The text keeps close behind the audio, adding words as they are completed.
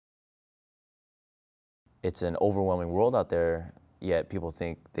it's an overwhelming world out there, yet people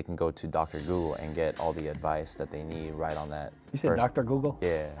think they can go to Dr. Google and get all the advice that they need right on that. You said Dr. Google?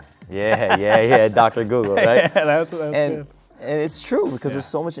 Yeah, Dr. Google, right? That's good. And it's true because Yeah. there's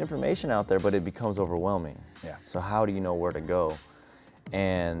so much information out there, but it becomes overwhelming. Yeah. So how do you know where to go?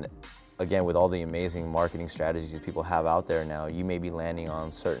 And again, with all the amazing marketing strategies people have out there now, you may be landing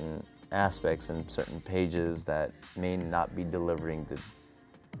on certain aspects and certain pages that may not be delivering the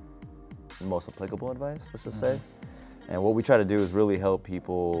most applicable advice, let's just say. And what we try to do is really help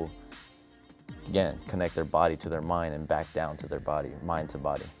people, again, connect their body to their mind and back down to their body, mind to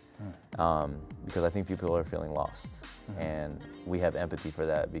body. Because I think people are feeling lost. And we have empathy for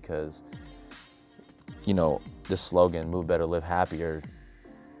that because, you know, this slogan, move better, live happier,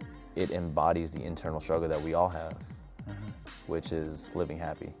 it embodies the internal struggle that we all have, which is living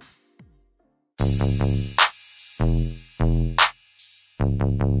happy.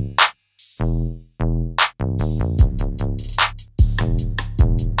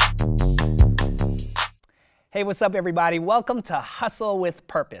 Hey, what's up, everybody? Welcome to Hustle with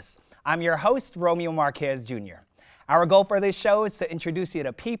Purpose. I'm your host, Romeo Marquez Jr. Our goal for this show is to introduce you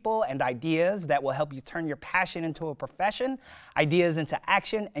to people and ideas that will help you turn your passion into a profession, ideas into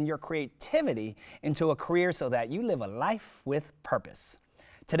action, and your creativity into a career so that you live a life with purpose.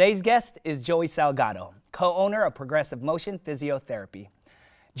 Today's guest is Joey Salgado, co-owner of Progressive Motion Physiotherapy.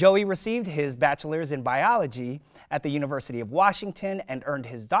 Joey received his bachelor's in biology at the University of Washington and earned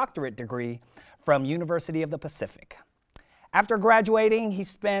his doctorate degree from University of the Pacific. After graduating, he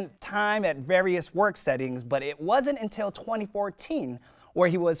spent time at various work settings, but it wasn't until 2014 where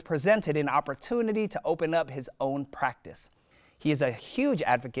he was presented an opportunity to open up his own practice. He is a huge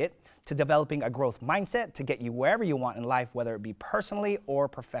advocate to developing a growth mindset to get you wherever you want in life, whether it be personally or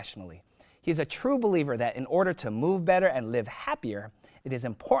professionally. He's a true believer that in order to move better and live happier, it is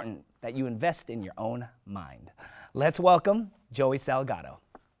important that you invest in your own mind. Let's welcome Joey Salgado.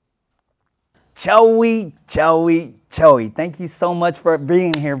 Joey, thank you so much for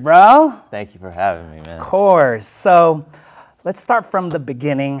being here, bro. Thank you for having me, man. Of course. So let's start from the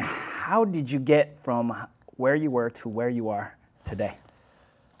beginning. How did you get from where you were to where you are today?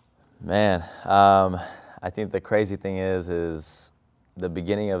 Man, I think the crazy thing is the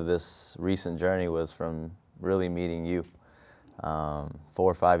beginning of this recent journey was from really meeting you. 4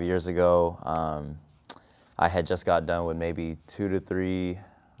 or 5 years ago, I had just got done with maybe 2 to 3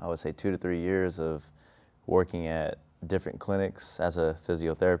 years of working at different clinics as a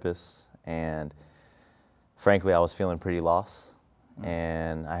physiotherapist. And frankly, I was feeling pretty lost.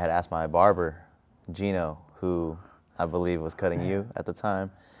 And I had asked my barber, Gino, who I believe was cutting you at the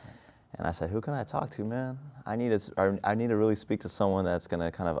time. And I said, who can I talk to, man? I need to really speak to someone that's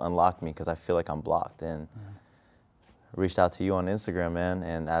gonna kind of unlock me because I feel like I'm blocked. And reached out to you on Instagram, man,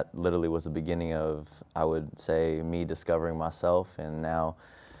 and that literally was the beginning of, I would say, me discovering myself. And now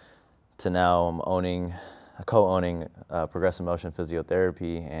I'm co-owning Progressive Motion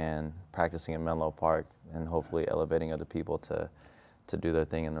Physiotherapy and practicing in Menlo Park and hopefully elevating other people to do their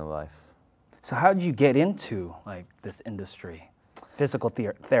thing in their life. So how did you get into like this industry, physical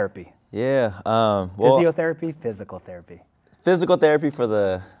therapy? Yeah, well, Physiotherapy, physical therapy. Physical therapy for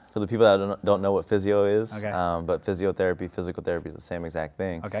the people that don't know what physio is, okay. But physiotherapy, physical therapy is the same exact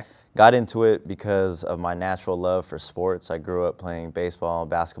thing. Okay. Got into it because of my natural love for sports. I grew up playing baseball,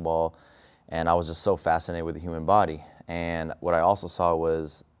 basketball, and I was just so fascinated with the human body. And what I also saw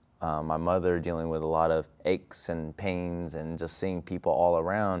was my mother dealing with a lot of aches and pains and just seeing people all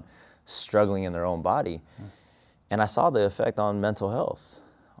around struggling in their own body. And I saw the effect on mental health.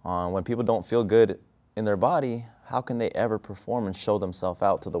 When people don't feel good in their body, how can they ever perform and show themselves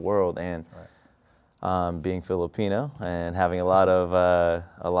out to the world? And being Filipino and having a lot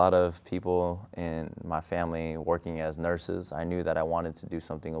of people in my family working as nurses, I knew that I wanted to do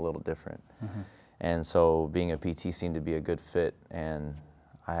something a little different. And so being a PT seemed to be a good fit, and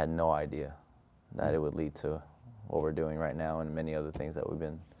I had no idea that it would lead to what we're doing right now and many other things that we've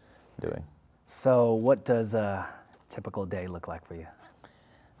been doing. So what does a typical day look like for you?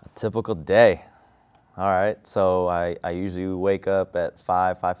 A typical day. All right, so I usually wake up at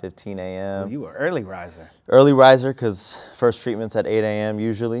 5:15 a.m. Well, you were early riser. Early riser because first treatment's at 8 a.m.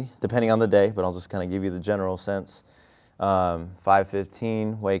 usually, depending on the day, but I'll just kind of give you the general sense.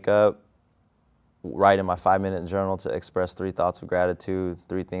 5:15, wake up, write in my 5-minute journal to express 3 thoughts of gratitude,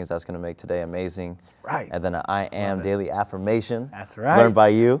 3 things that's going to make today amazing. That's right. And then an I am daily affirmation. That's right. Learned by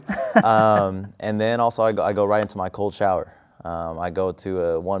you. And then also I go right into my cold shower. I go to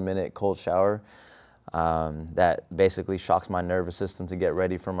a 1-minute cold shower. That basically shocks my nervous system to get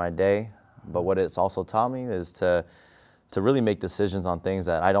ready for my day. But what it's also taught me is to really make decisions on things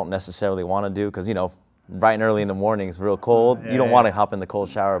that I don't necessarily want to do, because, you know, bright and early in the morning. It's real cold. You don't want to hop in the cold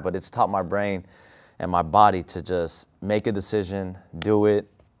shower, but it's taught my brain and my body to just make a decision, do it,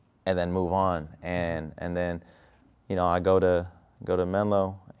 and then move on. And then, you know, I go to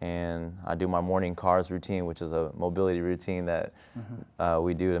Menlo and I do my morning cars routine, which is a mobility routine that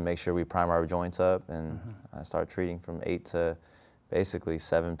we do to make sure we prime our joints up. And I start treating from 8 to basically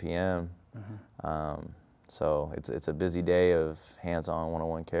 7 p.m. So it's a busy day of hands-on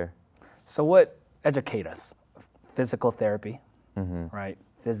one-on-one care. So educate us? Physical therapy, right?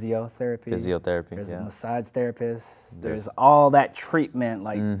 Physiotherapy. There's a massage therapist. There's all that treatment.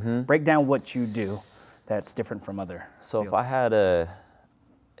 Like, break down what you do that's different from other So fields.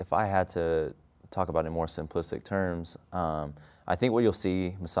 if I had to talk about it in more simplistic terms, I think what you'll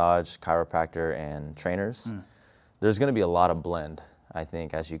see, massage, chiropractor, and trainers, there's going to be a lot of blend, I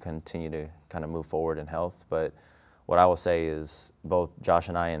think, as you continue to kind of move forward in health. But what I will say is both Josh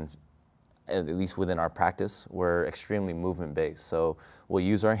and I, and at least within our practice, we're extremely movement-based. So we'll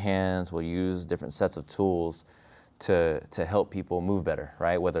use our hands, we'll use different sets of tools to help people move better,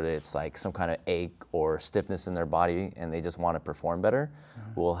 right? Whether it's like some kind of ache or stiffness in their body and they just want to perform better,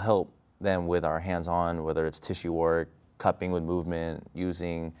 we'll help them with our hands-on, whether it's tissue work, cupping with movement,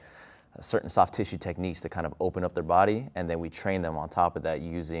 using certain soft tissue techniques to kind of open up their body, and then we train them on top of that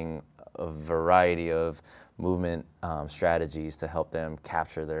using a variety of movement strategies to help them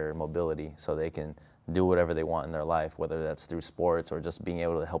capture their mobility so they can do whatever they want in their life, whether that's through sports or just being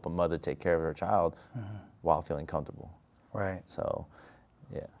able to help a mother take care of her child while feeling comfortable. Right. So,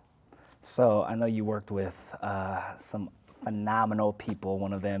 yeah. So I know you worked with some phenomenal people,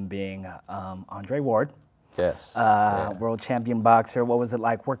 one of them being Andre Ward. Yes. World champion boxer. What was it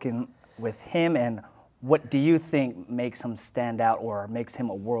like working with him, and what do you think makes him stand out or makes him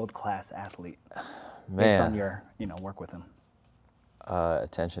a world-class athlete based on your work with him?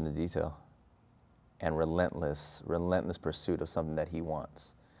 Attention to detail and relentless pursuit of something that he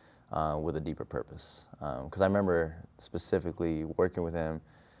wants with a deeper purpose. Because I remember specifically working with him,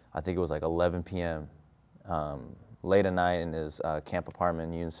 I think it was like 11 p.m. Late at night in his camp apartment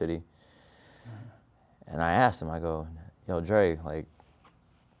in Union City. And I asked him, I go, yo, Dre, like,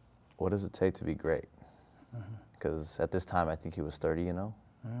 what does it take to be great? Because at this time, I think he was 30, you know?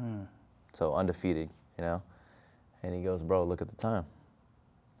 So undefeated, you know? And he goes, bro, look at the time.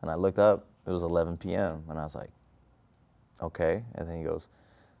 And I looked up, it was 11 p.m. And I was like, okay. And then he goes,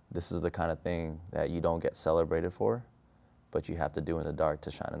 this is the kind of thing that you don't get celebrated for, but you have to do in the dark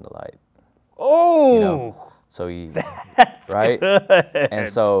to shine in the light. Oh! You know? So he, right? Good. And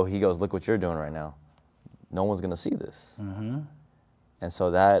so he goes, look what you're doing right now. No one's gonna see this. And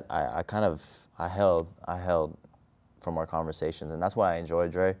so that I held from our conversations, and that's why I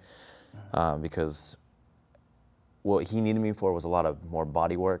enjoyed Dre, because what he needed me for was a lot of more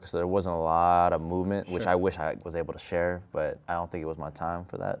body work, so there wasn't a lot of movement, which I wish I was able to share, but I don't think it was my time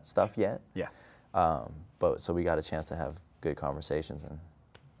for that stuff yet. Yeah. But so we got a chance to have good conversations, and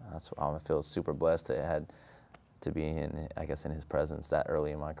that's why I feel super blessed to be in his presence that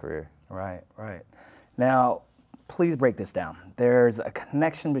early in my career. Right, right. Now, please break this down. There's a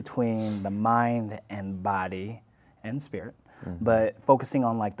connection between the mind and body and spirit, but focusing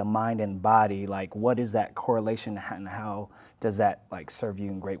on like the mind and body, like what is that correlation and how does that like serve you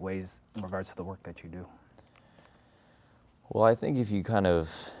in great ways in regards to the work that you do? Well, I think if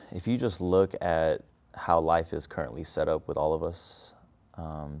you just look at how life is currently set up with all of us,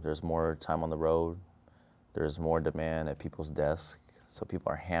 there's more time on the road, there's more demand at people's desks, so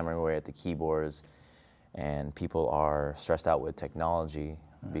people are hammering away at the keyboards, and people are stressed out with technology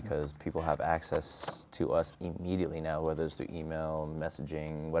because people have access to us immediately now, whether it's through email,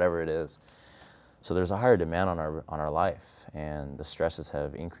 messaging, whatever it is. So there's a higher demand on our life, and the stresses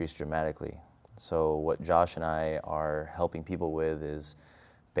have increased dramatically. So what Josh and I are helping people with is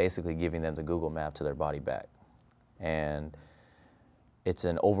basically giving them the Google map to their body back. And it's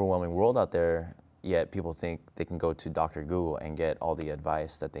an overwhelming world out there, yet people think they can go to Dr. Google and get all the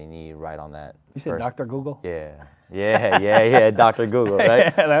advice that they need right on that. You said Dr. Google? Yeah, Dr. Google,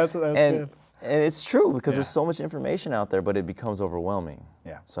 right? Yeah, that's and, good. And it's true because there's so much information out there, but it becomes overwhelming.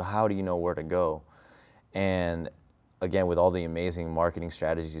 Yeah. So how do you know where to go? And again, with all the amazing marketing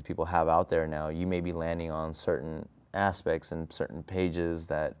strategies people have out there now, you may be landing on certain aspects and certain pages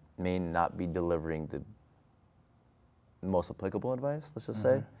that may not be delivering the most applicable advice, let's just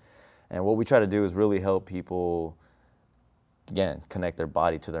say. And what we try to do is really help people, again, connect their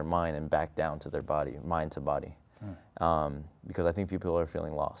body to their mind and back down to their body, mind to body. Because I think people are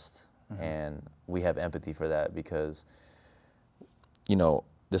feeling lost. And we have empathy for that because, you know,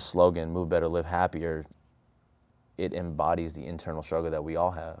 this slogan, move better, live happier, it embodies the internal struggle that we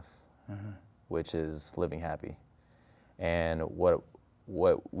all have, which is living happy. And what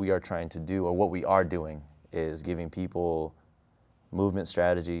we are trying to do, or what we are doing, is giving people movement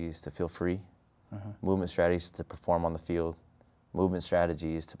strategies to feel free, movement strategies to perform on the field, movement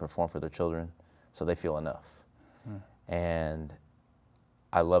strategies to perform for their children so they feel enough. And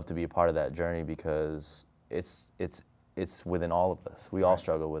I love to be a part of that journey because it's within all of us. We all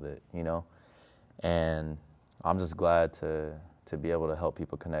struggle with it, you know? And I'm just glad to be able to help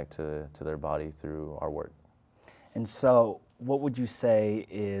people connect to their body through our work. And so what would you say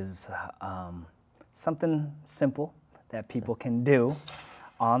is something simple that people can do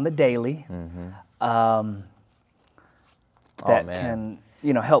on the daily that can,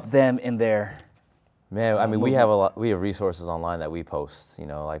 you know, help them in their Man, I mean, we have resources online that we post, you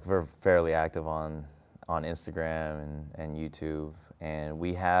know, like we're fairly active on Instagram and YouTube, and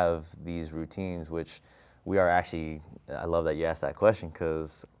we have these routines which we are actually, I love that you asked that question,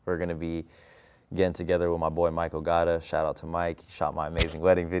 because we're going to be getting together with my boy Mike Ogata. Shout out to Mike. He shot my amazing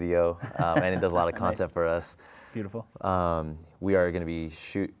wedding video, and he does a lot of content for us. Beautiful. We are going to be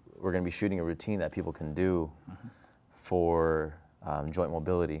shooting a routine that people can do for joint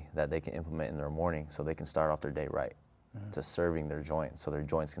mobility that they can implement in their morning, so they can start off their day right, to serving their joints, so their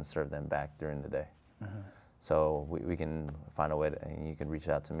joints can serve them back during the day. So we can find a way to, and you can reach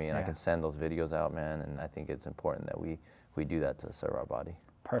out to me, and I can send those videos out, man. And I think it's important that we do that to serve our body.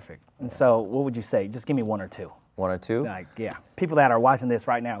 Perfect. And so what would you say? Just give me one or two. One or two? Like, yeah. People that are watching this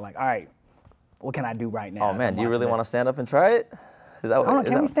right now, like, all right, what can I do right now? Oh man, do you really want to stand up and try it? Is that what?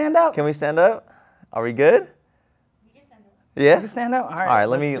 Can we stand up? Can we stand up? Are we good? Yeah? You stand up? All right.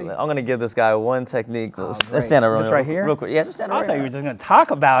 All right, I'm going to give this guy one technique. Let's stand up, Romeo. Just right here? Real quick. Yeah, just stand up I thought you were just going to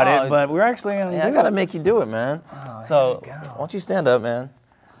talk about it, but we're actually going to do it. I got to make you do it, man. So, why don't you stand up, man?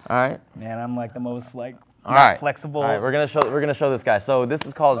 All right. Man, I'm like the most flexible. All right, we're gonna show this guy. So this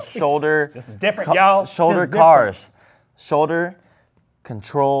is called shoulder. This is different, y'all. Shoulder cars. Shoulder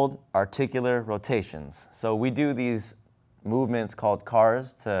controlled articular rotations. So we do these movements called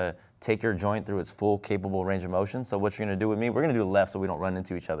cars to take your joint through its full capable range of motion. So what you're gonna do with me, we're gonna do the left so we don't run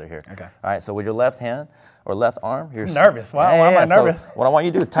into each other here. Okay. All right, so with your left hand or left arm, you're nervous. Why am I nervous? So what I want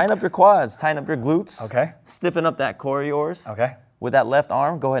you to do, tighten up your quads, tighten up your glutes. Okay. Stiffen up that core of yours. Okay. With that left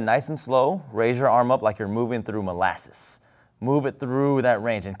arm, go ahead nice and slow. Raise your arm up like you're moving through molasses. Move it through that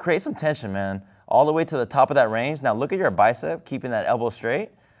range and create some tension, man. All the way to the top of that range. Now look at your bicep, keeping that elbow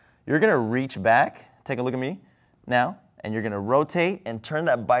straight. You're gonna reach back, take a look at me now, and you're gonna rotate and turn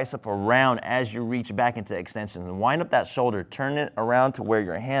that bicep around as you reach back into extensions. And wind up that shoulder, turn it around to where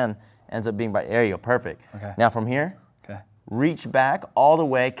your hand ends up being by, there you go, perfect. Okay. Now from here, reach back all the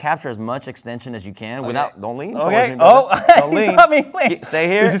way, capture as much extension as you can without, don't lean towards me, brother. Don't lean. Saw me lean. Stay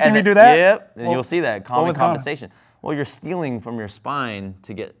here. Did you see me do that? Yep, and you'll see that, calming compensation. Well, you're stealing from your spine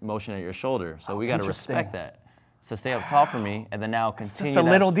to get motion at your shoulder, so we gotta respect that. So stay up tall for me, and then now continue. It's just a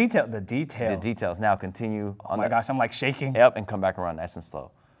little detail, the detail. The details, now continue. Oh my gosh, I'm like shaking. Yep, and come back around nice and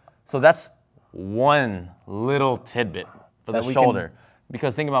slow. So that's one little tidbit for the shoulder.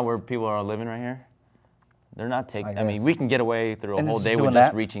 Because think about where people are living right here. They're not taking, I mean, we can get away through a whole day with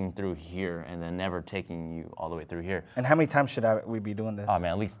just reaching through here and then never taking you all the way through here. And how many times should we be doing this? Oh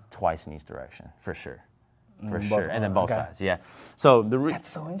man, at least twice in each direction, for sure. For sure, and then both sides, yeah. So that's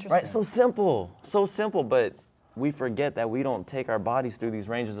so interesting. Right, so simple, but we forget that we don't take our bodies through these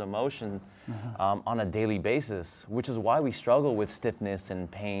ranges of motion on a daily basis, which is why we struggle with stiffness and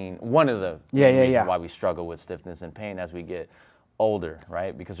pain. One of the reasons why we struggle with stiffness and pain as we get older,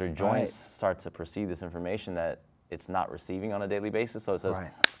 right? Because our joints start to perceive this information that it's not receiving on a daily basis. So it says,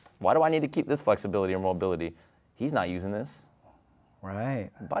 why do I need to keep this flexibility or mobility? He's not using this.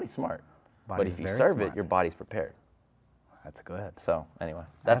 Right. Your body's smart. But if you serve it, your body's prepared. That's good. So anyway,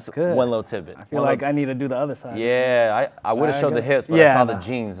 that's good. one little tidbit. I feel like I need to do the other side. Yeah, I would have showed the hips, but I saw the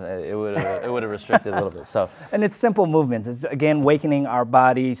jeans. It would have restricted a little bit. So. And it's simple movements. It's again awakening our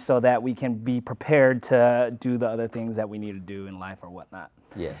body so that we can be prepared to do the other things that we need to do in life or whatnot.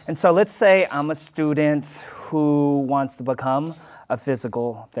 Yes. And so let's say I'm a student who wants to become a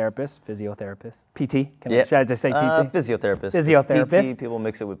physical therapist, physiotherapist, PT. Should I just say PT? Physiotherapist. Physiotherapist. PT, people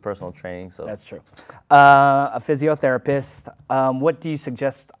mix it with personal training. So that's true. A physiotherapist. What do you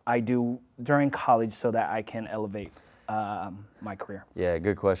suggest I do during college so that I can elevate my career? Yeah,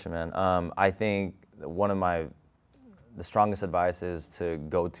 good question, man. I think one of the strongest advice is to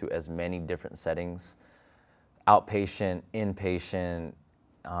go to as many different settings, outpatient, inpatient,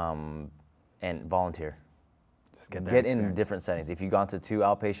 and volunteer. Get in different settings. If you've gone to 2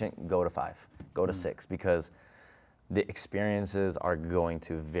 outpatient, go to 5, go to 6, because the experiences are going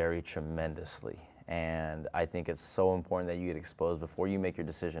to vary tremendously. And I think it's so important that you get exposed before you make your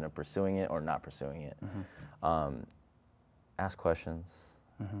decision of pursuing it or not pursuing it. Ask questions.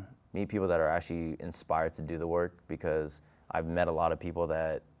 Meet people that are actually inspired to do the work, because I've met a lot of people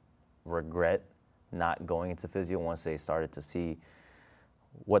that regret not going into physio once they started to see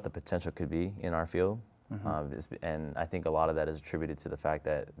what the potential could be in our field. And I think a lot of that is attributed to the fact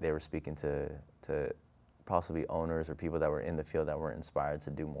that they were speaking to possibly owners or people that were in the field that weren't inspired to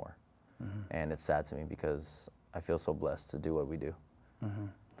do more. And it's sad to me, because I feel so blessed to do what we do.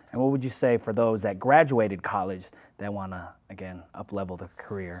 And what would you say for those that graduated college that want to, again, up-level the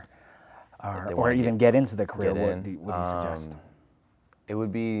career or even get into the career? What do you suggest? It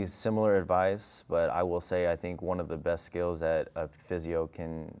would be similar advice, but I will say I think one of the best skills that a physio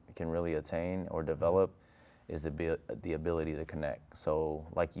can really attain or develop is the ability to connect. So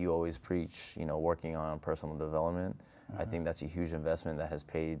like you always preach, you know, working on personal development, I think that's a huge investment that has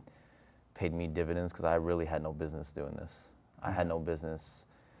paid me dividends, because I really had no business doing this. I had no business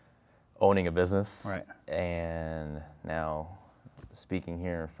owning a business. Right. And now speaking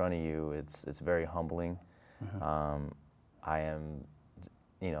here in front of you, it's very humbling. I am,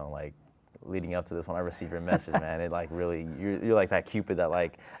 you know, like leading up to this, when I received your message, man, it like really, you're like that Cupid that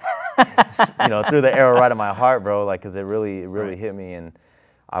like, you know, threw the arrow right in my heart, bro, like, cause it really hit me. And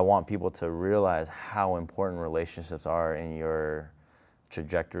I want people to realize how important relationships are in your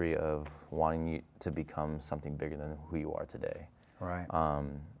trajectory of wanting you to become something bigger than who you are today. Right.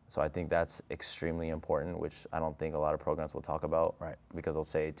 So I think that's extremely important, which I don't think a lot of programs will talk about. Right. Because they'll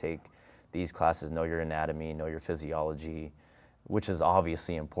say, take these classes, know your anatomy, know your physiology, which is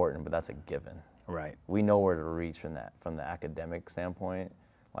obviously important, but that's a given. Right. We know where to reach from the academic standpoint.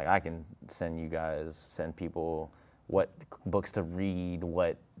 Like I can send people what books to read,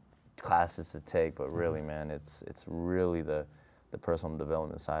 what classes to take, but really, man, it's really the personal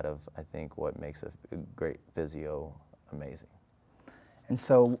development side of, I think, what makes a great physio amazing. And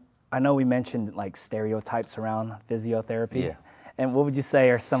so I know we mentioned like stereotypes around physiotherapy. Yeah. And what would you say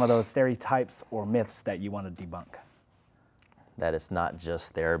are some of those stereotypes or myths that you want to debunk? That it's not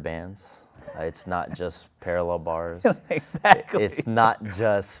just TheraBands. It's not just parallel bars. Exactly. It's not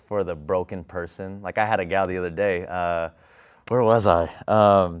just for the broken person. Like I had a gal the other day. Where was I?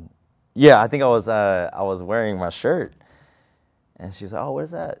 Yeah, I think I was wearing my shirt, and she was like, "Oh, what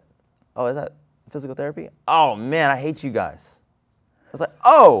is that? Oh, is that physical therapy? Oh man, I hate you guys." I was like,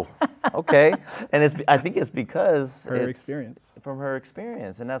 "Oh, okay." And I think it's because her experience. From her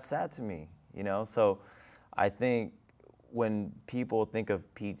experience, and that's sad to me, you know. So, I think when people think of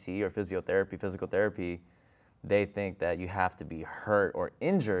PT or physiotherapy, physical therapy, they think that you have to be hurt or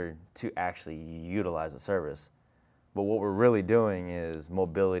injured to actually utilize the service. But what we're really doing is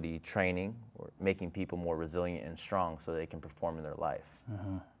mobility training, or making people more resilient and strong so they can perform in their life.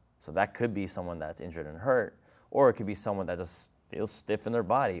 So that could be someone that's injured and hurt, or it could be someone that just feels stiff in their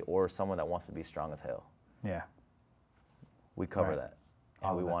body, or someone that wants to be strong as hell. Yeah. We cover that,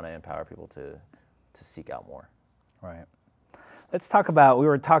 and we want to empower people to seek out more. Right. Let's talk about, we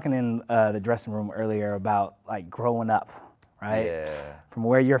were talking in the dressing room earlier about like growing up, right? Yeah. From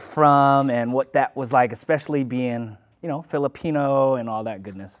where you're from and what that was like, especially being, you know, Filipino and all that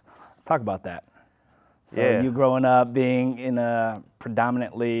goodness. Let's talk about that. So you growing up being in a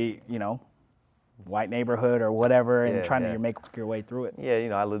predominantly, you know, white neighborhood or whatever, and trying to make your way through it. Yeah, you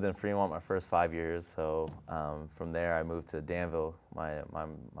know, I lived in Fremont my first 5 years. So from there, I moved to Danville. My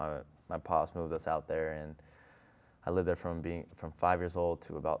pops moved us out there, and I lived there from 5 years old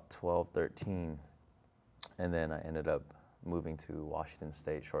to about 12, 13. And then I ended up moving to Washington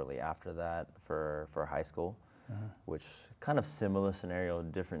State shortly after that for high school, which kind of similar scenario,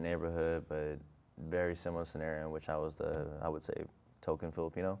 different neighborhood, but very similar scenario in which I was I would say, token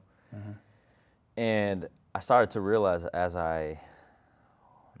Filipino. And I started to realize as I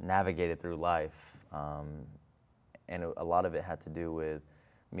navigated through life, and a lot of it had to do with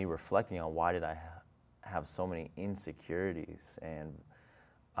me reflecting on why did I have so many insecurities and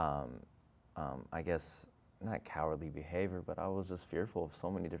I guess not cowardly behavior, but I was just fearful of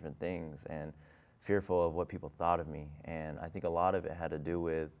so many different things and fearful of what people thought of me. And I think a lot of it had to do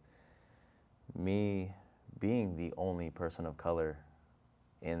with me being the only person of color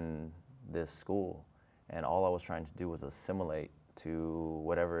in this school, and all I was trying to do was assimilate to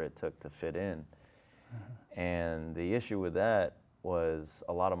whatever it took to fit in. And the issue with that was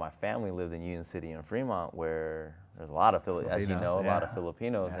a lot of my family lived in Union City and Fremont, where there's a lot of as you know, a lot of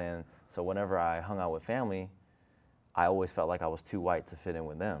Filipinos. And so whenever I hung out with family, I always felt like I was too white to fit in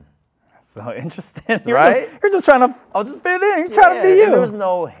with them. So interesting. Right? You're just trying to fit in. You're trying to be you. And there was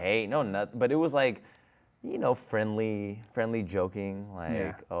no hate, no nothing, but it was like, you know, friendly joking,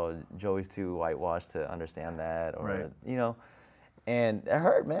 like, oh, Joey's too whitewashed to understand that, or, you know, and it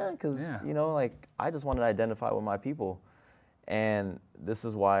hurt, man, because, you know, like, I just wanted to identify with my people. And this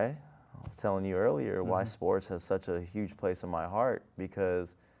is why, I was telling you earlier, why sports has such a huge place in my heart,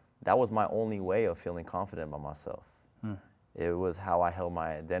 because that was my only way of feeling confident about myself. It was how I held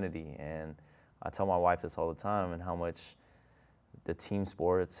my identity. And I tell my wife this all the time, and how much the team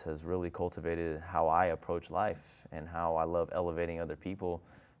sports has really cultivated how I approach life and how I love elevating other people.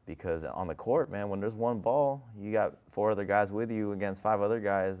 Because on the court, man, when there's one ball, you got 4 other guys with you against 5 other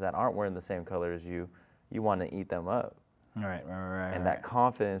guys that aren't wearing the same color as you, you want to eat them up. Right. And that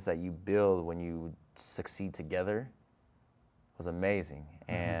confidence that you build when you succeed together was amazing.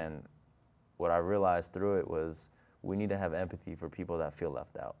 And what I realized through it was we need to have empathy for people that feel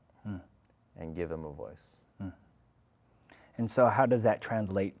left out and give them a voice. And so how does that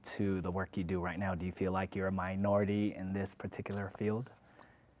translate to the work you do right now? Do you feel like you're a minority in this particular field?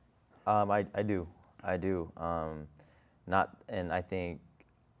 I do. And I think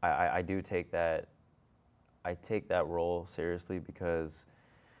I do take that. I take that role seriously, because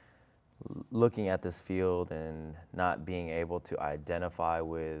looking at this field and not being able to identify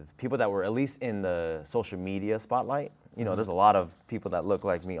with people that were at least in the social media spotlight. You know, there's a lot of people that look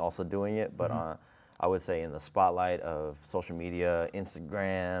like me also doing it, but I would say in the spotlight of social media,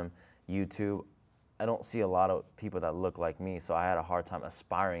 Instagram, YouTube, I don't see a lot of people that look like me. So I had a hard time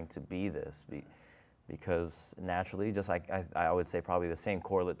aspiring to be this, because naturally, just like I would say probably the same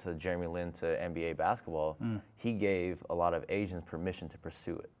correlate to Jeremy Lin to NBA basketball, he gave a lot of Asians permission to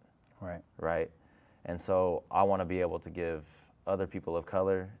pursue it. Right? And so I want to be able to give other people of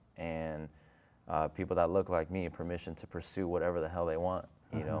color and people that look like me permission to pursue whatever the hell they want,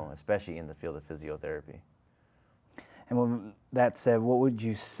 you know, especially in the field of physiotherapy. And with that said, what would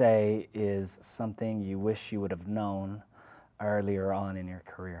you say is something you wish you would have known earlier on in your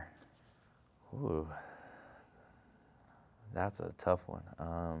career? Ooh, that's a tough one.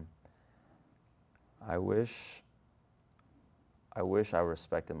 I wish I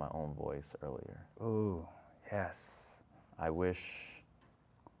respected my own voice earlier. Ooh, yes. I wish,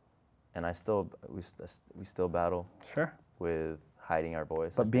 and we still battle with hiding our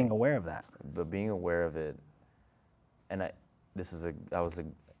voice. But being aware of that. But being aware of it, and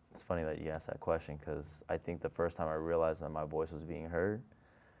it's funny that you asked that question, because I think the first time I realized that my voice was being heard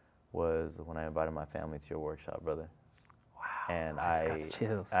was when I invited my family to your workshop, brother. Wow, and I got the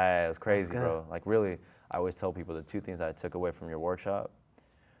chills. It was crazy, bro. Like, really, I always tell people the 2 things that I took away from your workshop.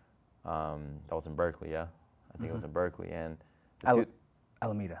 That was in Berkeley, yeah. I think it was in Berkeley, and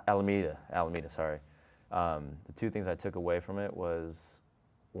Alameda. Sorry. The 2 things I took away from it was,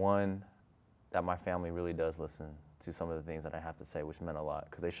 one, that my family really does listen to some of the things that I have to say, which meant a lot,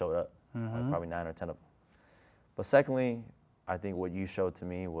 because they showed up, like probably 9 or 10 of them. But secondly, I think what you showed to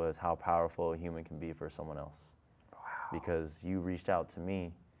me was how powerful a human can be for someone else. Wow. Because you reached out to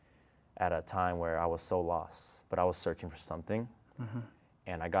me at a time where I was so lost, but I was searching for something.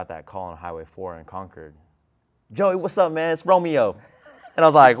 And I got that call on Highway 4 in Concord. Joey, what's up, man? It's Romeo. And I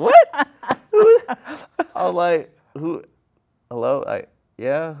was like, what? I was like, who? Hello?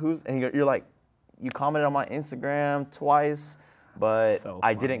 Yeah, who's? And you're like, you commented on my Instagram twice, but so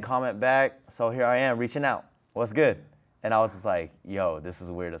I didn't comment back. So here I am reaching out. What's good? And I was just like, yo, this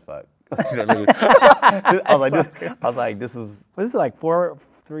is weird as fuck. I was like, this is. Was this like 4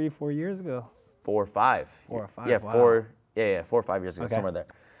 years ago? 4 or 5. 4 or 5. Yeah, wow. 4 or 5 years ago, somewhere there.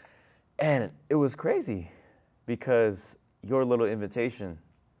 And it was crazy, because your little invitation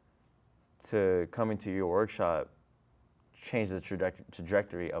to come into your workshop changed the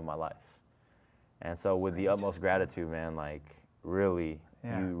trajectory of my life. And so with the utmost gratitude, man, like, really,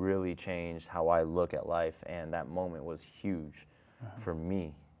 you really changed how I look at life. And that moment was huge for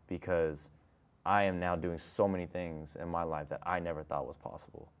me, because I am now doing so many things in my life that I never thought was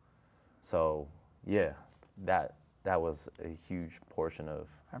possible. So, yeah, that was a huge portion of.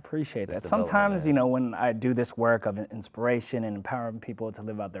 I appreciate that. Sometimes, you know, when I do this work of inspiration and empowering people to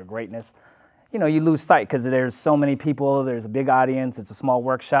live out their greatness, you know, you lose sight, because there's so many people, there's a big audience, it's a small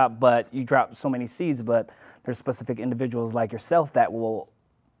workshop, but you drop so many seeds, but there's specific individuals like yourself that will,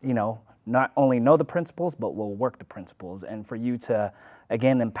 you know, not only know the principles, but will work the principles. And for you to,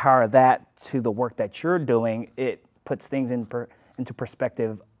 again, empower that to the work that you're doing, it puts things into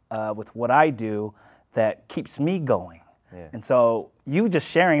perspective with what I do that keeps me going. Yeah. And so you just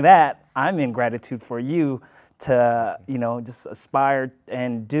sharing that, I'm in gratitude for you to, you know, just aspire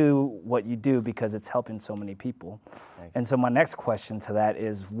and do what you do, because it's helping so many people. And so my next question to that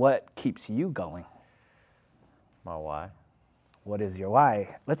is, what keeps you going? My why? What is your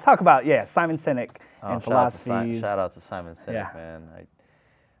why? Let's talk about, Simon Sinek and philosophies. Shout out to Simon Sinek, Yeah. man.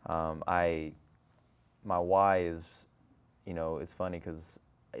 My why is, it's funny because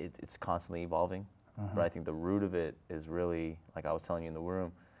it's constantly evolving, but I think the root of it is really, like I was telling you in the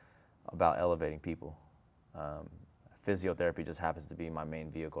room, about elevating people. Physiotherapy just happens to be my main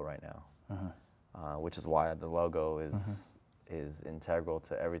vehicle right now, which is why the logo is integral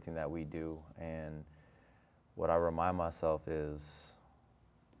to everything that we do. And what I remind myself is,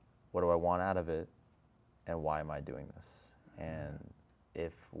 what do I want out of it, and why am I doing this? And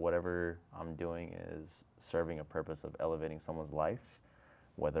if whatever I'm doing is serving a purpose of elevating someone's life,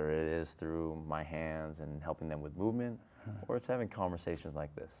 whether it is through my hands and helping them with movement, or it's having conversations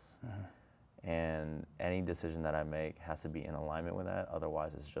like this. And any decision that I make has to be in alignment with that.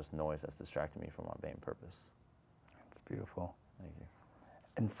 Otherwise, it's just noise that's distracting me from my main purpose. It's beautiful. Thank you.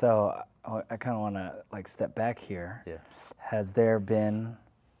 And so I kind of want to step back here. Yeah. Has there been,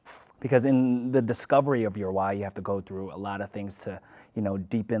 because in the discovery of your why, you have to go through a lot of things to,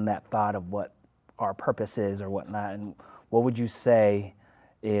 deepen that thought of what our purpose is or whatnot. And what would you say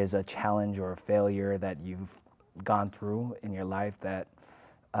is a challenge or a failure that you've gone through in your life that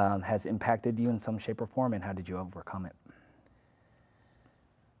has impacted you in some shape or form, and how did you overcome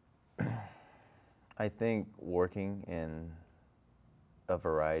it? I think working in a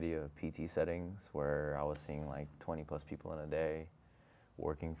variety of PT settings where I was seeing like 20 plus people in a day,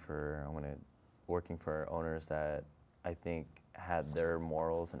 working for owners that I think had their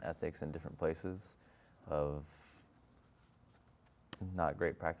morals and ethics in different places of not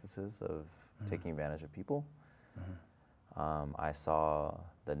great practices of taking advantage of people. I saw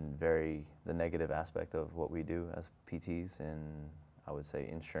the negative aspect of what we do as PTs in, I would say,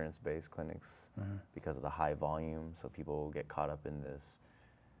 insurance-based clinics because of the high volume. So people get caught up in this,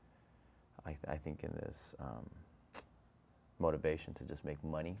 I think in this motivation to just make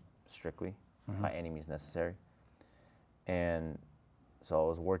money strictly by any means necessary. And so I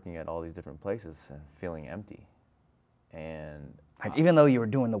was working at all these different places and feeling empty. And even though you were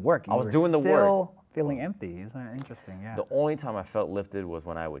doing the work, I was doing the work. Still feeling empty. Isn't that interesting? Yeah. The only time I felt lifted was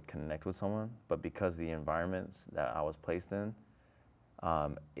when I would connect with someone, but because the environments that I was placed in, I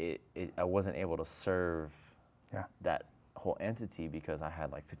wasn't able to serve that whole entity because I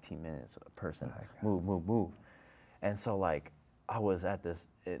had like 15 minutes a person, move. And so like I was at this,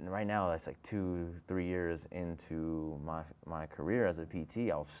 and right now that's like 2-3 years into my career as a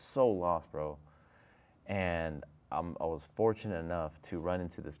PT. I was so lost, bro. And I was fortunate enough to run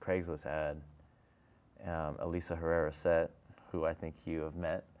into this Craigslist ad. Elisa Herrera Set, who I think you have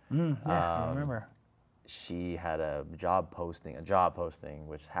met. I remember. She had a job posting,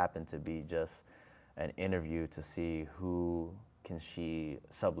 which happened to be just an interview to see who can she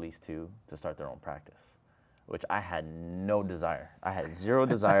sublease to start their own practice, which I had no desire. I had zero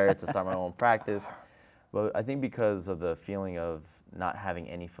desire to start my own practice. But I think because of the feeling of not having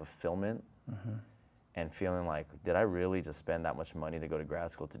any fulfillment and feeling like, did I really just spend that much money to go to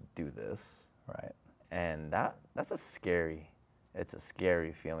grad school to do this? Right. And that's a scary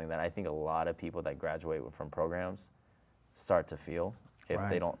feeling that I think a lot of people that graduate from programs start to feel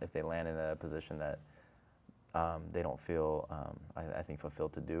if they land in a position that they don't feel I think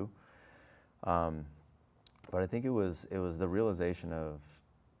fulfilled to do. But I think it was the realization of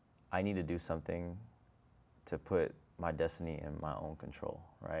I need to do something to put my destiny in my own control,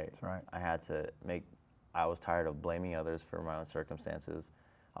 right? That's right. I was tired of blaming others for my own circumstances.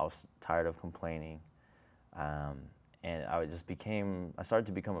 I was tired of complaining. And I started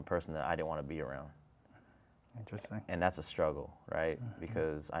to become a person that I didn't want to be around. Interesting. And that's a struggle, right?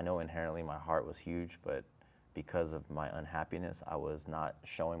 Because I know inherently my heart was huge, but because of my unhappiness, I was not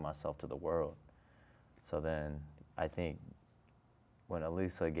showing myself to the world. So then I think when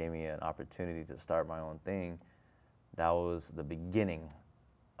Elisa gave me an opportunity to start my own thing, that was the beginning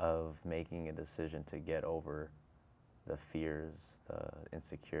of making a decision to get over the fears, the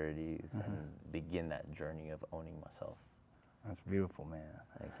insecurities, and begin that journey of owning myself. That's beautiful, man.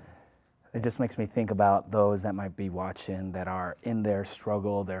 Thank you. It just makes me think about those that might be watching that are in their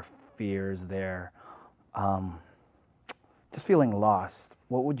struggle, their fears, their just feeling lost.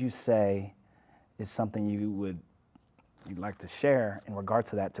 What would you say is something you'd like to share in regard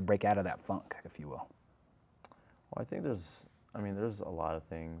to that to break out of that funk, if you will? Well, I think there's a lot of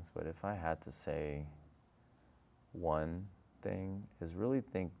things, but if I had to say one thing is really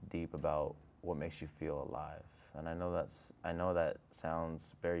think deep about what makes you feel alive. And I know that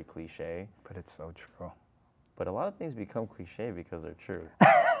sounds very cliche. But it's so true. But a lot of things become cliche because they're true.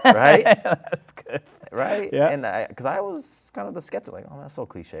 right? That's good. Right? Yeah. And because I was kind of the skeptic, like, oh, that's so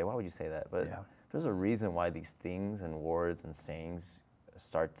cliche. Why would you say that? But Yeah. there's a reason why these things and words and sayings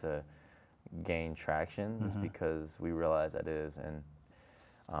start to gain traction is because we realize that is. And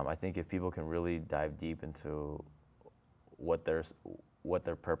I think if people can really dive deep into what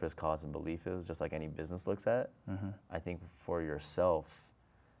their purpose, cause, and belief is, just like any business looks at, I think for yourself,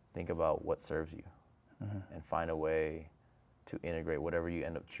 think about what serves you and find a way to integrate whatever you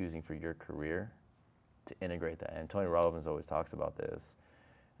end up choosing for your career, to integrate that. And Tony Robbins always talks about this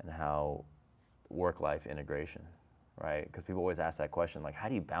and how work-life integration, right? Because people always ask that question, like, how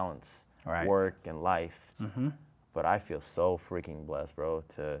do you balance work and life? But I feel so freaking blessed, bro,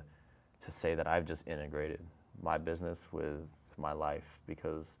 to say that I've just integrated my business with my life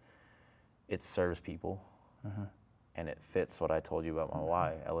because it serves people and it fits what I told you about my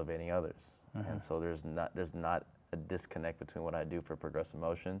why, elevating others. And so there's not a disconnect between what I do for Progressive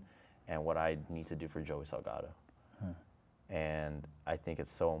Motion and what I need to do for Joey Salgado. And I think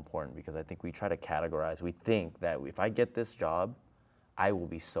it's so important because I think we try to categorize. We think that if I get this job, I will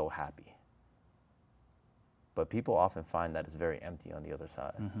be so happy. But people often find that it's very empty on the other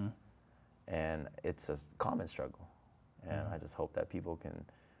side. And it's a common struggle. And I just hope that people can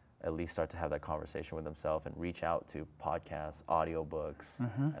at least start to have that conversation with themselves and reach out to podcasts, audiobooks.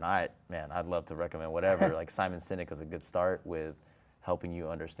 And I'd love to recommend whatever. Like Simon Sinek is a good start with helping you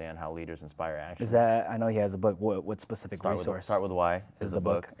understand how leaders inspire action. Is that, I know he has a book, what specific resource? Start with Why is the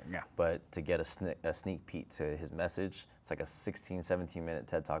book. Yeah. But to get a sneak peek to his message, it's like a 16, 17-minute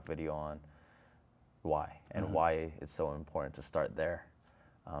TED Talk video on why and why it's so important to start there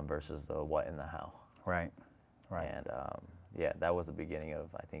versus the what and the how. Right. And yeah, that was the beginning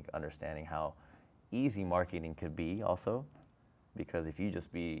of, I think, understanding how easy marketing could be also, because if you're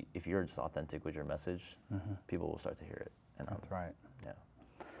just authentic with your message, people will start to hear it. And that's right.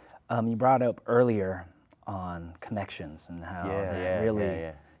 Yeah. You brought up earlier on connections and how that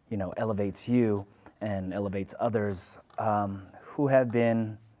really, elevates you and elevates others. Who have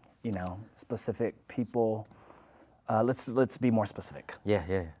been, specific people? Let's be more specific.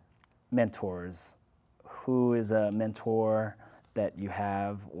 Yeah. Mentors. Who is a mentor that you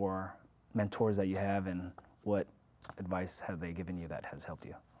have, or mentors that you have, and what advice have they given you that has helped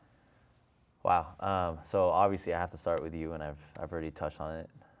you? Wow. So obviously I have to start with you, and I've already touched on it.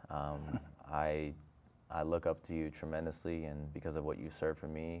 I look up to you tremendously, and because of what you served for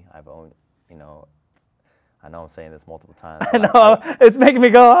me, I've owned, I know I'm saying this multiple times. I know, it's making me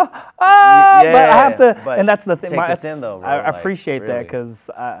go, but I have to, and that's the thing. Take this in though, bro. I appreciate really. that, because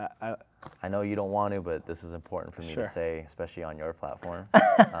I know you don't want to, but this is important for me to say, especially on your platform.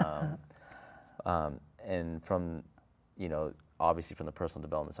 And from, obviously from the personal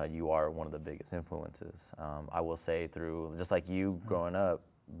development side, you are one of the biggest influences. I will say through, just like you growing up,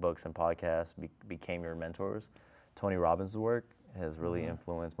 books and podcasts became your mentors. Tony Robbins' work has really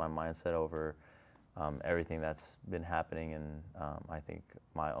influenced my mindset over everything that's been happening, and I think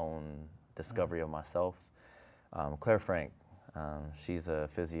my own discovery of myself. Claire Frank, she's a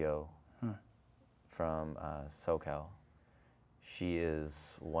physio from SoCal. She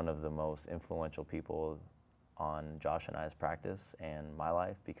is one of the most influential people on Josh and I's practice and my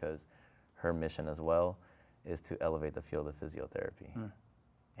life, because her mission as well is to elevate the field of physiotherapy.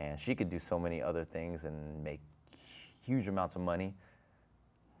 And she could do so many other things and make huge amounts of money,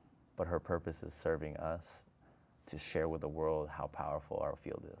 but her purpose is serving us to share with the world how powerful our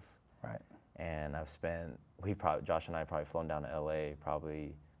field is. Right. And Josh and I have probably flown down to LA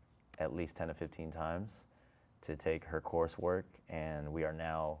probably at least 10 to 15 times to take her coursework, and we are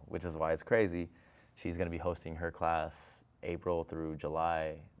now, which is why it's crazy, she's going to be hosting her class April through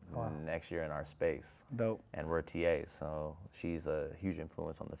July next year in our space. Dope. And we're TAs, so she's a huge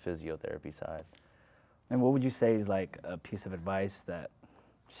influence on the physiotherapy side. And what would you say is like a piece of advice that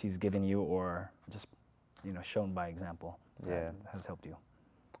she's given you, or just, shown by example, that has helped you?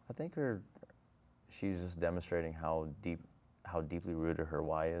 I think she's just demonstrating how deeply rooted her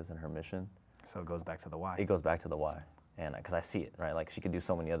why is and her mission. So it goes back to the why. It goes back to the why, and because I see it, right? Like, she could do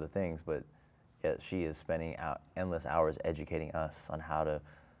so many other things, but yet she is spending endless hours educating us on how to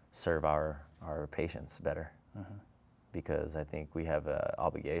serve our patients better. Because I think we have an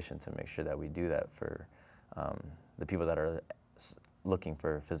obligation to make sure that we do that for the people that are looking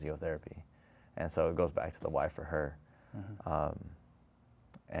for physiotherapy. And so it goes back to the why for her.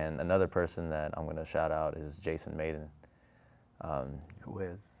 And another person that I'm going to shout out is Jason Maiden. Who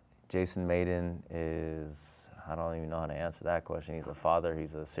is? Jason Maiden is, I don't even know how to answer that question. He's a father,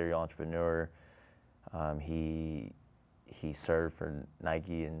 he's a serial entrepreneur. He served for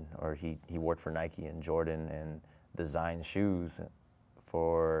Nike, or he worked for Nike and Jordan and designed shoes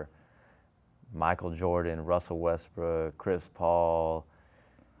for Michael Jordan, Russell Westbrook, Chris Paul,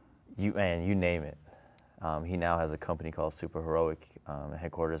 you name it. He now has a company called Super Heroic.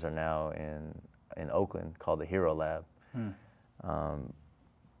 Headquarters are now in Oakland, called the Hero Lab.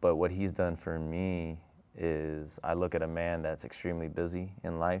 But what he's done for me is I look at a man that's extremely busy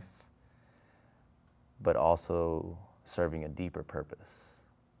in life, but also serving a deeper purpose.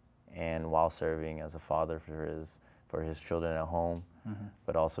 And while serving as a father for his children at home,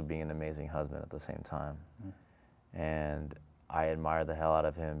 but also being an amazing husband at the same time. And I admire the hell out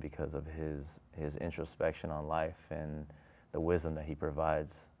of him because of his introspection on life and the wisdom that he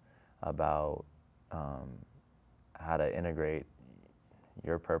provides about how to integrate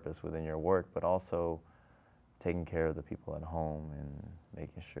your purpose within your work, but also taking care of the people at home and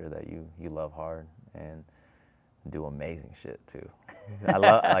making sure that you love hard and do amazing shit too.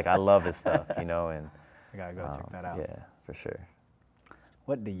 I love his stuff, you know, and I gotta go check that out. Yeah, for sure.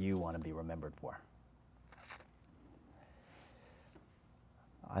 What do you want to be remembered for?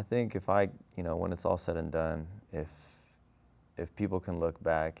 I think if when it's all said and done, if people can look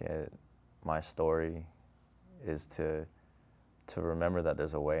back at my story, is to remember that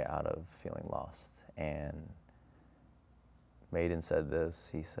there's a way out of feeling lost. And Maiden said this,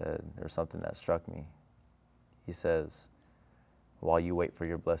 he said, there's something that struck me. He says, while you wait for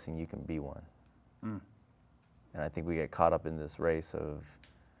your blessing, you can be one. And I think we get caught up in this race of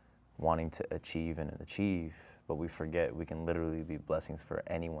wanting to achieve, but we forget we can literally be blessings for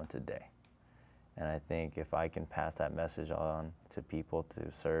anyone today. And I think if I can pass that message on to people to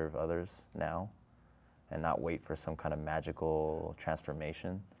serve others now and not wait for some kind of magical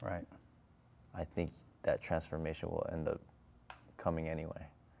transformation, right, I think that transformation will end up coming anyway.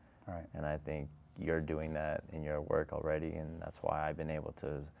 Right. And I think you're doing that in your work already, and that's why I've been able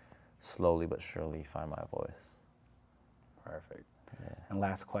to slowly but surely find my voice. Perfect. Yeah. And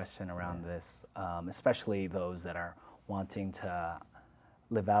last question around this, especially those that are wanting to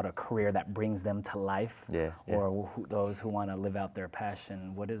live out a career that brings them to life, or those who want to live out their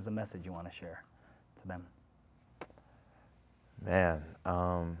passion, what is the message you want to share to them? Man,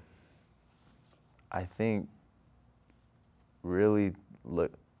 I think really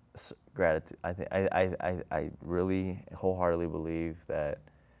gratitude. I really wholeheartedly believe that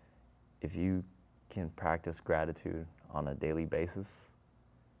if you can practice gratitude on a daily basis,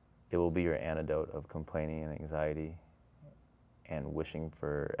 it will be your antidote of complaining and anxiety and wishing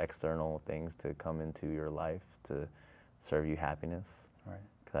for external things to come into your life to serve you happiness. Right.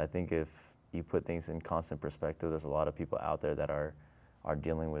 Because I think if you put things in constant perspective, there's a lot of people out there that are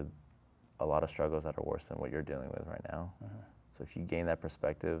dealing with a lot of struggles that are worse than what you're dealing with right now. So if you gain that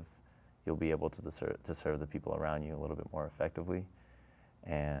perspective, you'll be able to serve the people around you a little bit more effectively.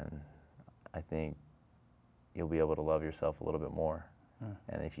 And I think you'll be able to love yourself a little bit more.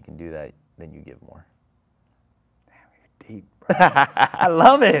 And if you can do that, then you give more. Deep, bro. I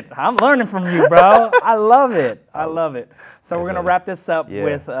love it. I'm learning from you, bro. I love it. I love it. So we're gonna wrap this up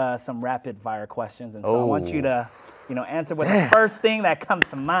with some rapid fire questions, and so I want you to, answer with the first thing that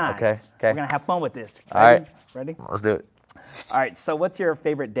comes to mind. Okay. We're gonna have fun with this. Ready? All right. Ready? Let's do it. All right. So what's your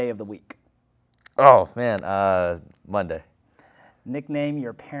favorite day of the week? Oh man, Monday. Nickname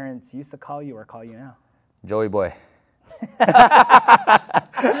your parents used to call you or call you now? Joey Boy. Just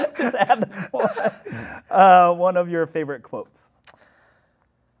add the boy. One of your favorite quotes.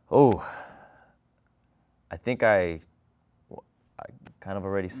 Oh, I think I kind of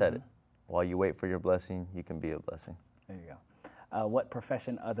already said it. While you wait for your blessing, you can be a blessing. There you go. What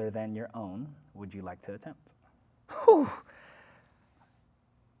profession other than your own would you like to attempt? Whew.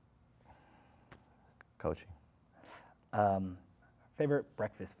 Coaching. Favorite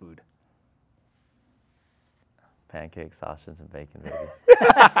breakfast food? Pancakes, sausage, and bacon, baby.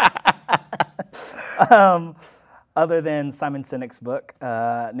 Other than Simon Sinek's book,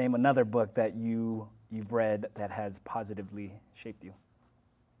 name another book that you've read that has positively shaped you.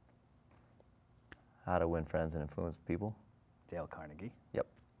 How to Win Friends and Influence People. Dale Carnegie. Yep.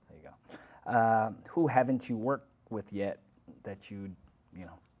 There you go. Who haven't you worked with yet that you'd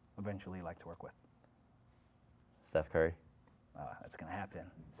eventually like to work with? Steph Curry. That's gonna happen.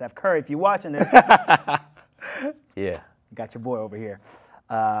 Steph Curry, if you're watching this. Yeah. Got your boy over here.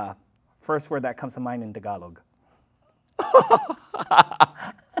 First word that comes to mind in Tagalog.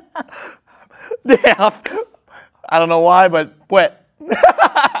 Damn. I don't know why, but wet.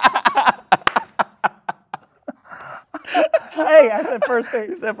 Hey, I said first thing.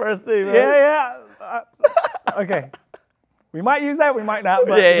 You said first thing, man. Yeah. Okay. We might use that, we might not.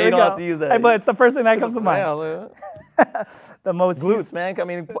 But yeah, here you don't go. have to use that. Hey, but it's the first thing that comes to mind. The most glutes, man. I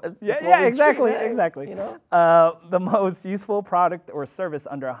mean, yeah, exactly, treat, exactly. You know, the most useful product or service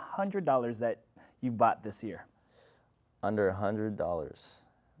under $100 that you bought this year. Under $100,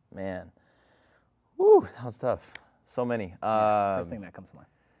 man. Woo, that was tough. So many. First thing that comes to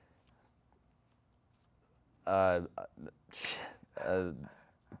mind.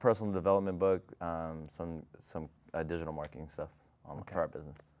 Personal development book, some digital marketing stuff for our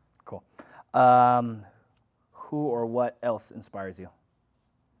business. Cool. Who or what else inspires you?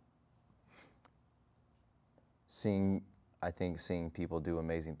 I think seeing people do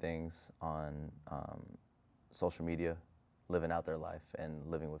amazing things on social media, living out their life and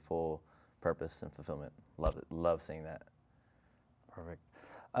living with full purpose and fulfillment. Love it. Love seeing that. Perfect.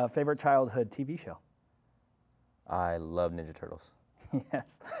 Favorite childhood TV show? I love Ninja Turtles.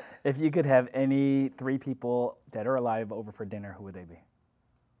 Yes. If you could have any 3 people, dead or alive, over for dinner, who would they be?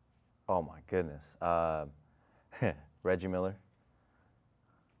 Oh my goodness. Reggie Miller,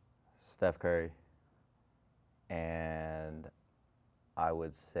 Steph Curry, and I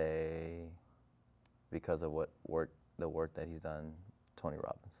would say, because of the work that he's done, Tony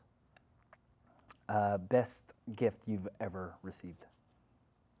Robbins. Best gift you've ever received?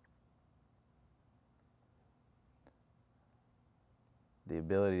 The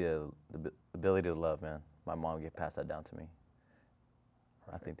ability to love, man. My mom passed that down to me.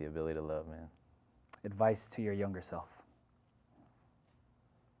 Perfect. I think the ability to love, man. Advice to your younger self?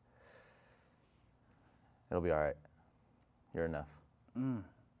 It'll be all right. You're enough.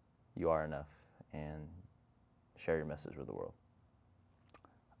 You are enough, and share your message with the world.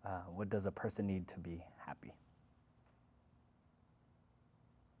 What does a person need to be happy?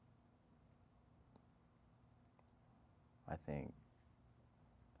 I think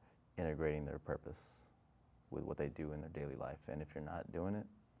integrating their purpose with what they do in their daily life. And if you're not doing it,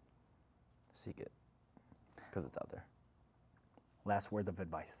 seek it, because it's out there. Last words of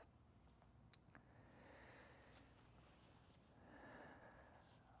advice.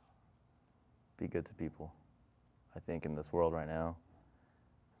 Be good to people. I think in this world right now,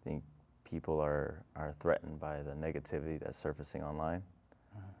 I think people are threatened by the negativity that's surfacing online.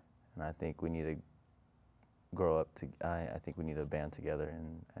 And I think we need to grow up I think we need to band together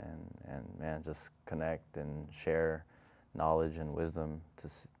and man, just connect and share knowledge and wisdom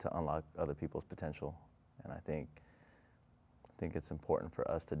to unlock other people's potential. And I think it's important for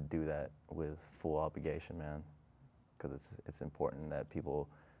us to do that with full obligation, man, because it's important that people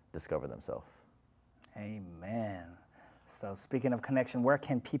discover themselves. Amen. So speaking of connection, where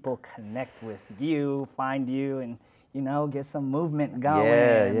can people connect with you, find you, and get some movement going?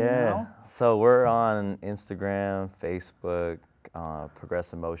 Yeah. You know? So we're on Instagram, Facebook,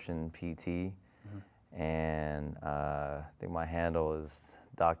 Progressive Motion PT, and I think my handle is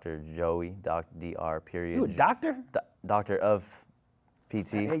Dr. Joey, Dr. period. You a doctor? Doctor of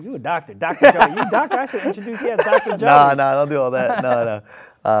PT. Hey, you a doctor, Dr. Joey. You a doctor? I should introduce you as Dr. Joey. No, don't do all that. No.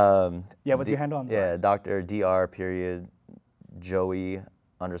 Yeah, what's your handle? I'm sorry. Yeah, Dr. period Joey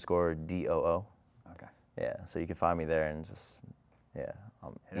 _ DOO. Okay. Yeah, so you can find me there and just,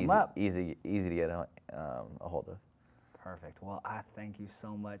 easy to get a hold of. Perfect. Well, I thank you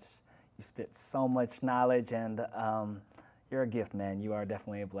so much. You spit so much knowledge, and you're a gift, man. You are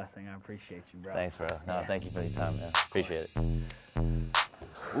definitely a blessing. I appreciate you, bro. Thanks, bro. No, thank you for your time, man. Appreciate it.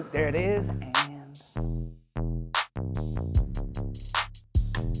 Oop, there it is, and...